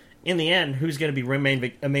win. In the end, who's going to be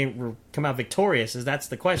come out victorious? That's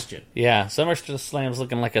the question. Yeah, SummerSlam's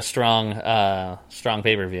looking like a strong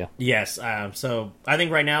pay-per-view. Yes. So I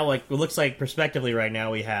think right now, like it looks like prospectively right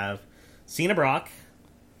now, we have Cena Brock.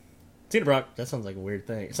 That sounds like a weird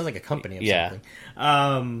thing. It sounds like a company of something.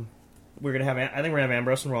 We're gonna have. I think we're gonna have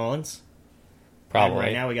Ambrose and Rollins. Probably. And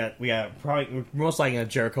right now we got probably most likely a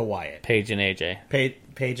Jericho Wyatt. Paige and AJ.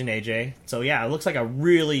 Paige and AJ. So yeah, it looks like a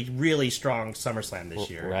really, really strong SummerSlam this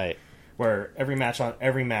year. Right. Where every match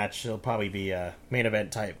will probably be a main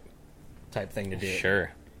event type thing to do.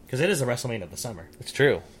 Sure. Because it is a WrestleMania of the summer. It's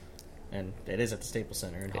true. And it is at the Staples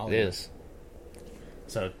Center in Hollywood. It is.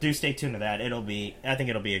 So do stay tuned to that. I think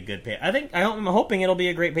it'll be a good I'm hoping it'll be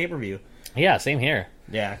a great pay-per-view. Yeah, same here.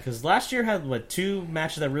 Yeah, because last year had, 2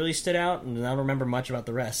 matches that really stood out, and I don't remember much about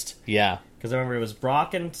the rest. Yeah. Because I remember it was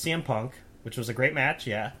Brock and CM Punk, which was a great match,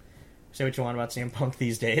 yeah. Say what you want about CM Punk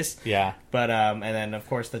these days. Yeah. But, and then, of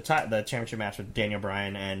course, the championship match with Daniel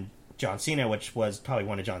Bryan and John Cena, which was probably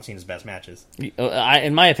one of John Cena's best matches.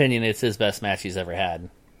 In my opinion, it's his best match he's ever had.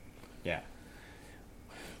 Yeah.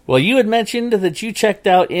 Well, you had mentioned that you checked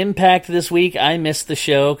out Impact this week. I missed the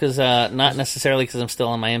show, because not necessarily because I'm still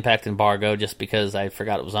on my Impact embargo, just because I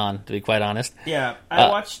forgot it was on, to be quite honest. Yeah, I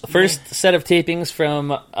watched... The first set of tapings from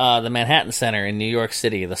the Manhattan Center in New York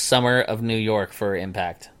City, the Summer of New York for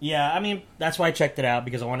Impact. Yeah, I mean, that's why I checked it out,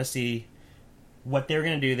 because I want to see what they're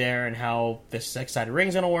going to do there and how this six-sided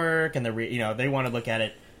ring's going to work, and they want to look at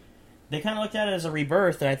it... They kind of looked at it as a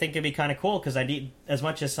rebirth, and I think it'd be kind of cool, because as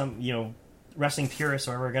much as some, wrestling purists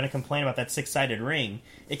or are going to complain about that six-sided ring,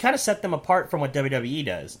 it kind of set them apart from what WWE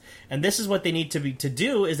does. And this is what they need to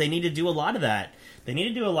do is they need to do a lot of that. They need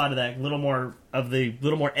to do a lot of that, little more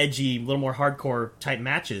edgy, little more hardcore type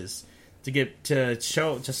matches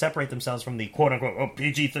to separate themselves from the quote unquote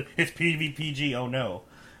PG. It's PG. Oh no,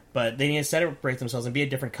 but they need to separate themselves and be a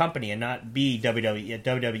different company and not be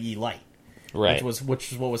WWE light, right? Which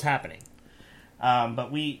was what was happening.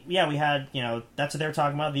 But we had, that's what they were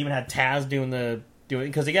talking about. They even had Taz doing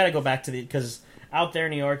because they got to go back to because out there in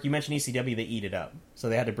New York, you mentioned ECW, they eat it up. So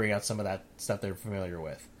they had to bring out some of that stuff they're familiar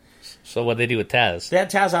with. So what'd they do with Taz? They had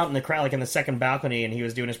Taz out in the crowd, like in the second balcony, and he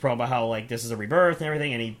was doing his promo about how, this is a rebirth and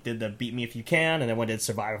everything, and he did the Beat Me If You Can, and then one did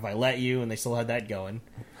Survive If I Let You, and they still had that going.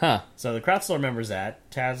 Huh. So the crowd still remembers that.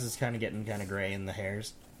 Taz is kind of getting kind of gray in the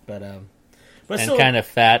hairs. But and still, kind of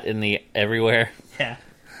fat in the everywhere. Yeah.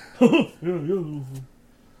 There's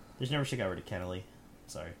never should got rid of Kennelly.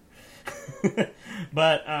 Sorry.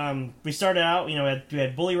 But we started out, we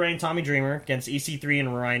had Bully Ray and Tommy Dreamer against EC3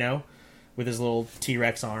 and Rhino with his little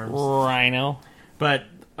T-Rex arms. Rhino. But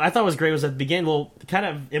I thought was great was at the beginning, little kind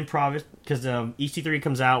of improv, because EC3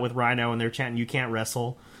 comes out with Rhino and they're chanting, "You can't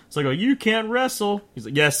wrestle." So I go, "You can't wrestle." He's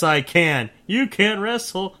like, "Yes, I can." "You can't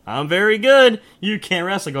wrestle." "I'm very good." "You can't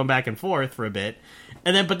wrestle." Going back and forth for a bit.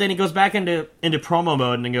 But then he goes back into promo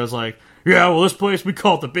mode and he goes like, "Yeah, well, this place, we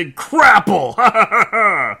call it the Big Crapple."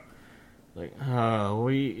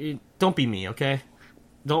 Don't be me, okay?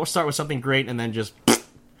 Don't start with something great and then just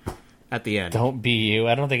at the end. Don't be you.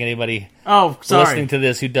 I don't think anybody listening to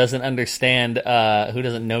this who doesn't understand, who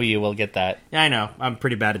doesn't know you will get that. Yeah, I know. I'm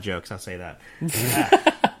pretty bad at jokes, I'll say that.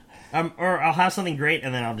 Or I'll have something great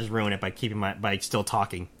and then I'll just ruin it by still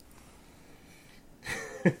talking.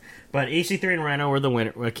 But EC3 and Rhino were the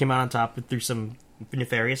winner. Came out on top through some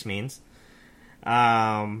nefarious means.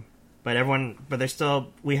 But there's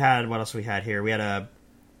still. We had what else we had here? We had a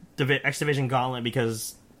X Division Gauntlet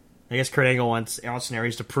because I guess Kurt Angle wants Austin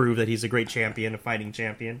Aries to prove that he's a great champion, a fighting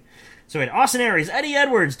champion. So we had Austin Aries, Eddie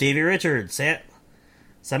Edwards, Davey Richards,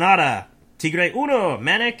 Sanada, Tigre Uno,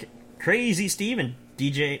 Manic, Crazy Steve, and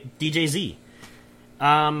DJZ.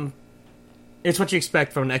 It's what you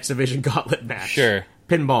expect from an X Division Gauntlet match. Sure.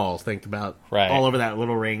 Pinballs, think about all over that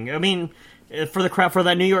little ring. I mean, for the crowd, for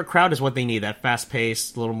that New York crowd, is what they need. That fast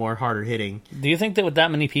paced, a little more harder hitting. Do you think that with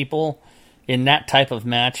that many people in that type of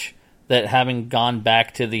match, that having gone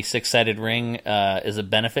back to the six-sided ring is a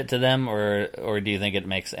benefit to them, or do you think it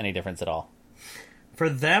makes any difference at all? For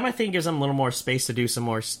them, I think it gives them a little more space to do a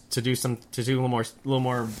little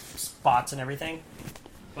more spots and everything.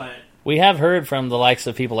 But we have heard from the likes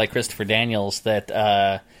of people like Christopher Daniels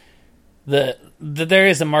that there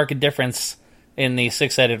is a marked difference in the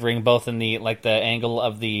six-sided ring, both in the angle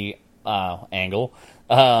of the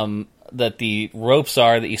that the ropes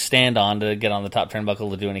are that you stand on to get on the top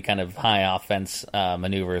turnbuckle to do any kind of high offense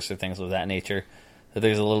maneuvers or things of that nature. That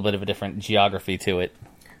there's a little bit of a different geography to it.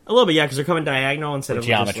 A little bit, yeah, because they're coming diagonal instead of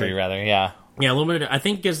Geometry, just, rather, yeah. Yeah, a little bit. I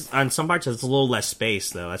think on some parts it's a little less space,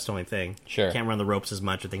 though. That's the only thing. Sure. Can't run the ropes as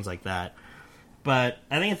much or things like that. But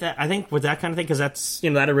I think with that kind of thing, because that's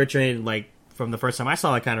that originated from the first time I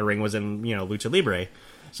saw that kind of ring was in Lucha Libre,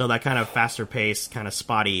 so that kind of faster paced, kind of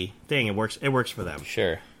spotty thing it works for them.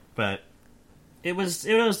 Sure. But it was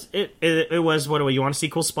what you want to see,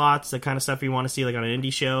 cool spots, the kind of stuff you want to see on an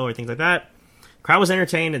indie show or things like that. Crowd was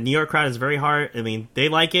entertained. The New York crowd is very hard. I mean, they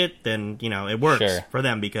like it, then it works for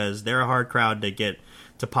them because they're a hard crowd to get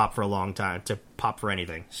to pop for a long time, to pop for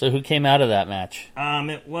anything. So who came out of that match?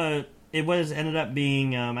 It ended up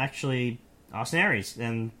being actually Austin Aries,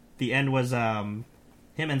 and the end was him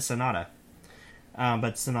and Sonata.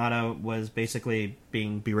 But Sonata was basically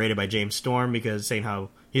being berated by James Storm because saying how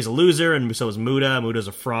he's a loser, and so is Muda. Muda's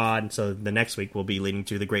a fraud. And so the next week will be leading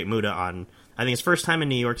to the Great Muda on, I think, his first time in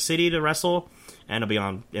New York City to wrestle, and it'll be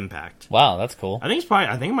on Impact. Wow, that's cool. I think it might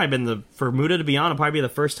have been for Muda to be on. It'll probably be the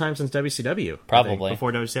first time since WCW. Probably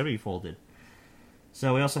before WCW folded.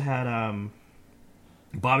 So we also had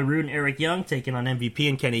Bobby Roode and Eric Young taking on MVP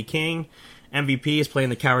and Kenny King. MVP is playing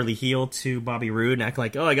the cowardly heel to Bobby Roode and act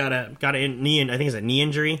like, I got a knee, I think it's a knee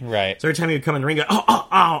injury. Right. So every time he would come in the ring, go,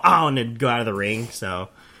 oh, and they'd go out of the ring. So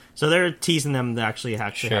they're teasing them to actually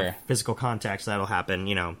have physical contact. So that'll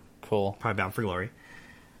happen. Cool. Probably bound for glory.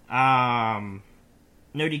 No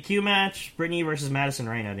DQ match. Brittany versus Madison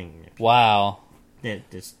Rayne. Wow. It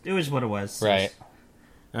was what it was. Right.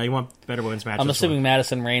 You want better women's matches. I'm assuming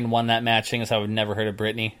Madison Rayne won that match, seeing as I've never heard of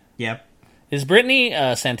Brittany. Yep. Is Brittany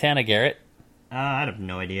Santana Garrett? I have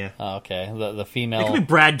no idea. Oh, okay. The female. It could be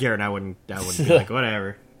Brad Garrett. I wouldn't be like,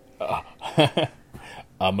 whatever.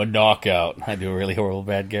 I'm a knockout. I do a really horrible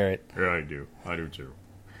Brad Garrett. Yeah, I do. I do too.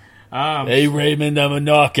 Hey Raymond, I'm a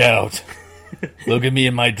knockout. Look at me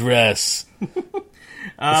in my dress.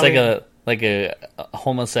 It's like a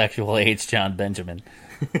homosexual H. John Benjamin.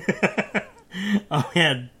 Oh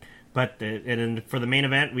yeah, but for the main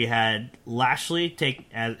event we had Lashley take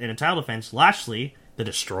in a title defense. Lashley, the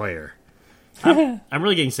Destroyer. I'm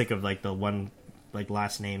really getting sick of the one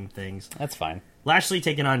last name things. That's fine. Lashley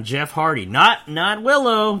taking on Jeff Hardy, not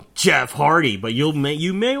Willow, Jeff Hardy. But you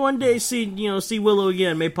may one day see Willow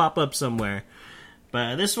again, may pop up somewhere.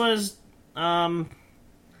 But this was it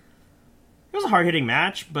was a hard hitting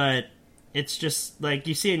match, but it's just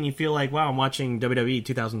you see it and you feel like, wow, I'm watching WWE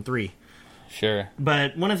 2003. Sure.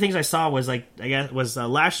 But one of the things I saw was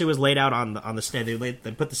Lashley was laid out on the step. They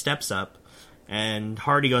put the steps up, and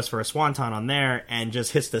Hardy goes for a swanton on there and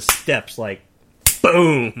just hits the steps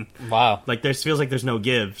boom. Wow. Feels like there's no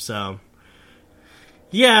give. So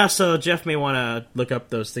yeah, so Jeff may want to look up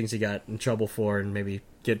those things he got in trouble for and maybe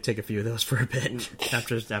take a few of those for a bit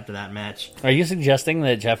after that match. Are you suggesting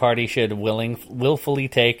that Jeff Hardy should willfully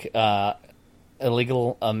take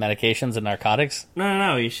illegal medications and narcotics?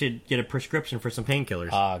 No. You should get a prescription for some painkillers.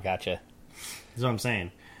 Oh, gotcha. That's what I'm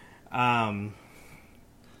saying.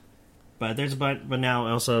 But but now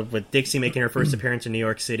also with Dixie making her first appearance in New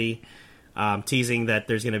York City, teasing that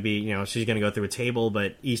there's going to be, she's going to go through a table,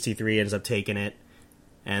 but EC3 ends up taking it,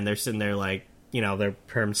 and they're sitting there they're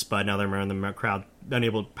perm spud. Now they're in the crowd,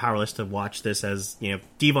 powerless to watch this as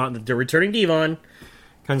Devon, the returning Devon,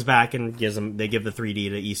 comes back and they give the 3D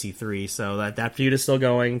to EC3. So that feud is still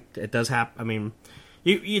going. It does happen. I mean,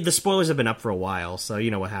 the spoilers have been up for a while, so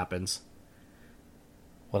you know what happens.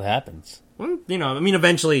 What happens? Well,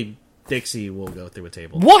 eventually Dixie will go through a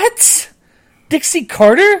table. What? Dixie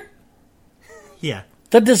Carter? Yeah.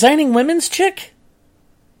 The designing women's chick?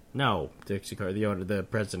 No, Dixie Carter, the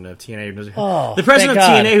president of TNA. Oh, the president of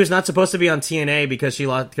God. TNA, who's not supposed to be on TNA because she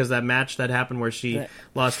lost that match that happened where she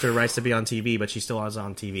lost her rights to be on TV, but she still was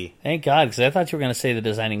on TV. Thank God, because I thought you were going to say the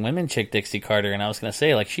designing women chick Dixie Carter, and I was going to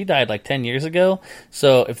say she died 10 years ago.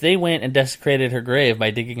 So if they went and desecrated her grave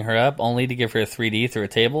by digging her up, only to give her a 3D through a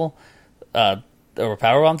table, or a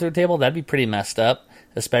powerbomb through a table, that'd be pretty messed up,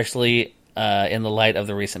 especially in the light of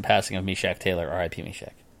the recent passing of Meshack Taylor, R.I.P.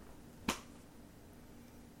 Meshack.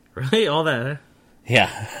 Really? All that, huh?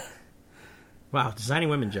 Yeah. Wow, designing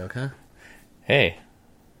women joke, huh? Hey,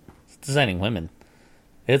 it's designing women.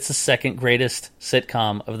 It's the second greatest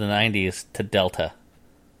sitcom of the 90s to Delta.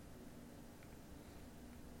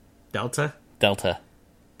 Delta? Delta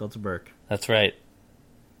Burke. That's right.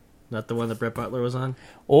 Not the one that Brett Butler was on?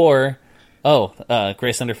 Or,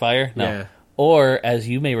 Grace Under Fire? No. Yeah. Or, as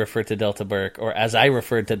you may refer to Delta Burke, or as I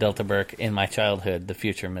referred to Delta Burke in my childhood, the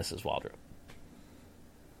future Mrs. Waldrop.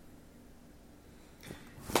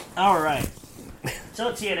 All right.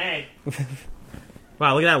 Still TNA.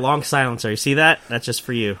 Wow, look at that long silence there. You see that? That's just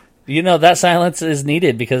for you. You know, that silence is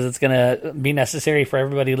needed because it's going to be necessary for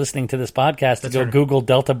everybody listening to this podcast to go Google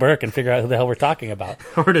Delta Burke and figure out who the hell we're talking about.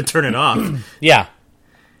 Or to turn it off. Yeah.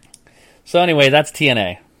 So anyway, that's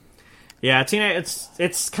TNA. Yeah, TNA,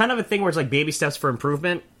 it's kind of a thing where it's like baby steps for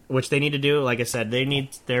improvement, which they need to do. Like I said,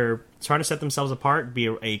 they're trying to set themselves apart, be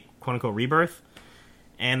a quote-unquote rebirth.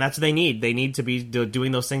 And that's what they need. They need to be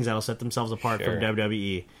doing those things that'll set themselves apart from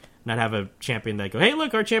WWE. Not have a champion that go, hey,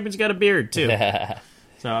 look, our champion's got a beard, too.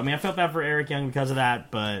 So, I mean, I felt bad for Eric Young because of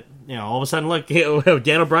that, but, you know, all of a sudden, look,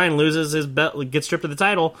 Dan O'Brien loses his belt, gets stripped of the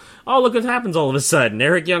title. Oh, look what happens all of a sudden.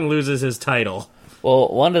 Eric Young loses his title. Well,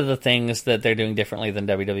 one of the things that they're doing differently than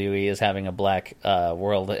WWE is having a black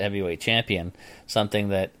world heavyweight champion, something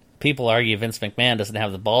that people argue Vince McMahon doesn't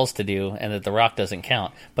have the balls to do and that The Rock doesn't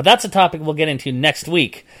count. But that's a topic we'll get into next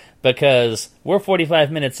week because we're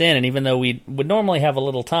 45 minutes in, and even though we would normally have a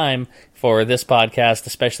little time for this podcast,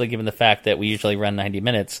 especially given the fact that we usually run 90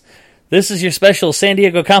 minutes, this is your special San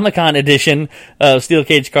Diego Comic-Con edition of Steel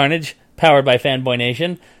Cage Carnage, powered by Fanboy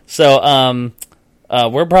Nation. So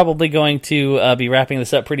we're probably going to be wrapping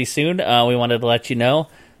this up pretty soon. We wanted to let you know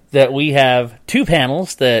that we have 2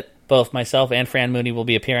 panels that both myself and Fran Mooney will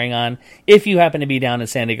be appearing on if you happen to be down in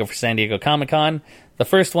San Diego for San Diego Comic-Con. The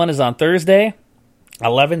first one is on Thursday,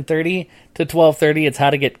 11:30 to 12:30. It's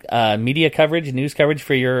how to get media coverage, news coverage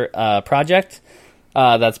for your project.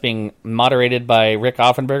 That's being moderated by Rick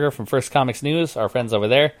Offenberger from First Comics News, our friends over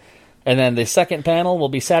there. And then the second panel will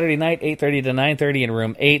be Saturday night, 8:30 to 9:30 in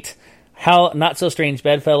room 8. How Not So Strange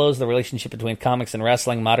Bedfellows, the relationship between comics and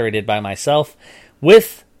wrestling, moderated by myself,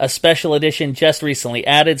 with a special edition just recently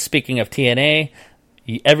added, speaking of TNA,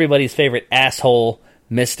 everybody's favorite asshole,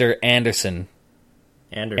 Mr. Anderson.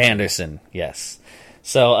 Anderson, yes.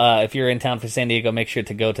 So if you're in town for San Diego, make sure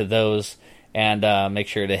to go to those and make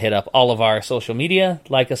sure to hit up all of our social media.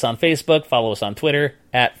 Like us on Facebook, follow us on Twitter,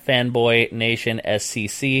 at Fanboy Nation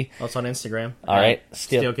SCC. Also on Instagram. All right.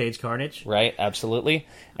 Steel Cage Carnage. Right, absolutely.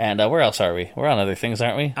 And where else are we? We're on other things,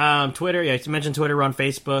 aren't we? Twitter. Yeah, you mentioned Twitter. We're on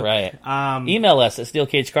Facebook. Right. Email us at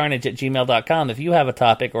steelcagecarnage@gmail.com if you have a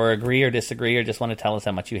topic or agree or disagree or just want to tell us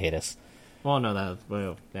how much you hate us. Well, no,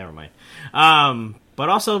 never mind. But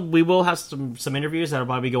also, we will have some interviews that'll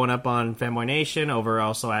probably be going up on Fanboy Nation, over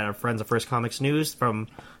also at our friends at First Comics News from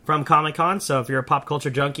Comic-Con. So if you're a pop culture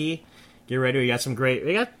junkie, get ready. We got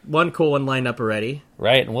one cool one lined up already.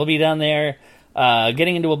 Right, and we'll be down there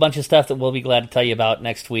getting into a bunch of stuff that we'll be glad to tell you about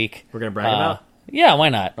next week. We're going to brag about? Yeah, why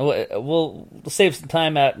not? We'll save some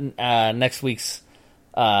time at next week's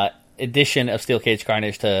edition of Steel Cage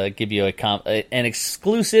Carnage to give you an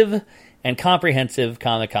exclusive and comprehensive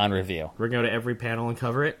Comic-Con review. We're going to go to every panel and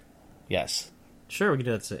cover it? Yes. Sure, we can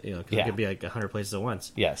do that, because it could be like 100 places at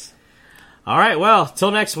once. Yes. All right, well,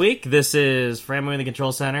 till next week, this is Fran Mooney in the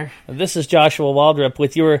Control Center. This is Joshua Waldrop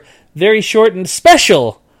with your very short and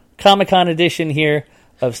special Comic-Con edition here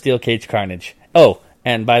of Steel Cage Carnage. Oh,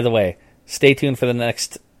 and by the way, stay tuned for the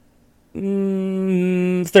next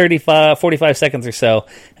 45 seconds or so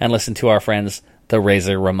and listen to our friends, the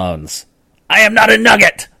Razor Ramones. I am not a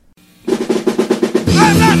nugget! I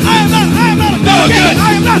am not a nugget.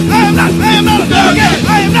 I am not a nugget.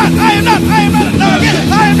 I am not a nugget.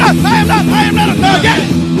 I am not a nugget.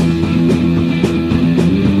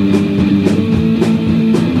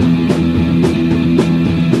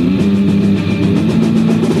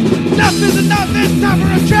 Enough is enough, it's time for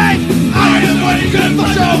a change. I am what you couldn't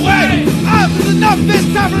push away. Enough is enough,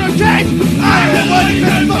 it's time for a change. I am what you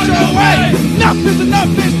couldn't push away. Enough is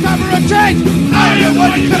enough, it's time for a change. I am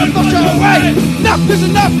what you couldn't push away. Enough is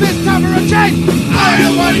enough, it's time for a change. I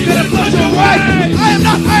am what you couldn't push away. I am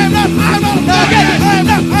not a nugget. I am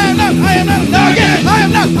not a nugget. I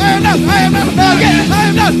am not a nugget. I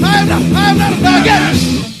am not a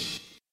nugget.